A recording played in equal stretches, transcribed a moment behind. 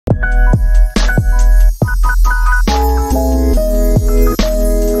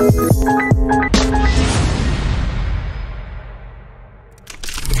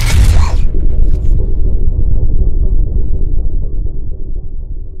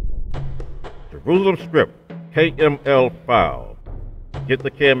Jerusalem Script KML File. Get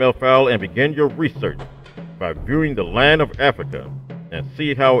the KML file and begin your research by viewing the land of Africa and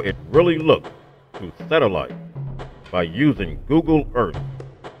see how it really looks through satellite by using Google Earth.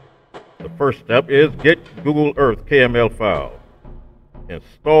 The first step is get Google Earth KML file.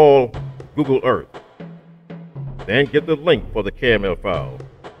 Install Google Earth. Then get the link for the KML file.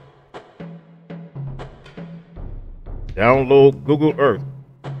 Download Google Earth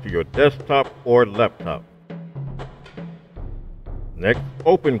to your desktop or laptop. Next,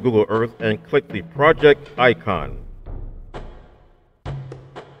 open Google Earth and click the project icon.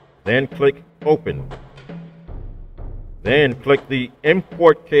 Then click Open. Then click the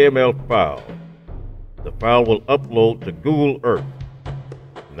Import KML file. The file will upload to Google Earth.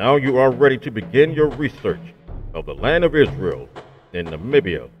 Now you are ready to begin your research of the land of Israel in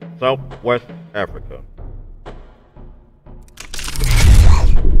Namibia, Southwest Africa.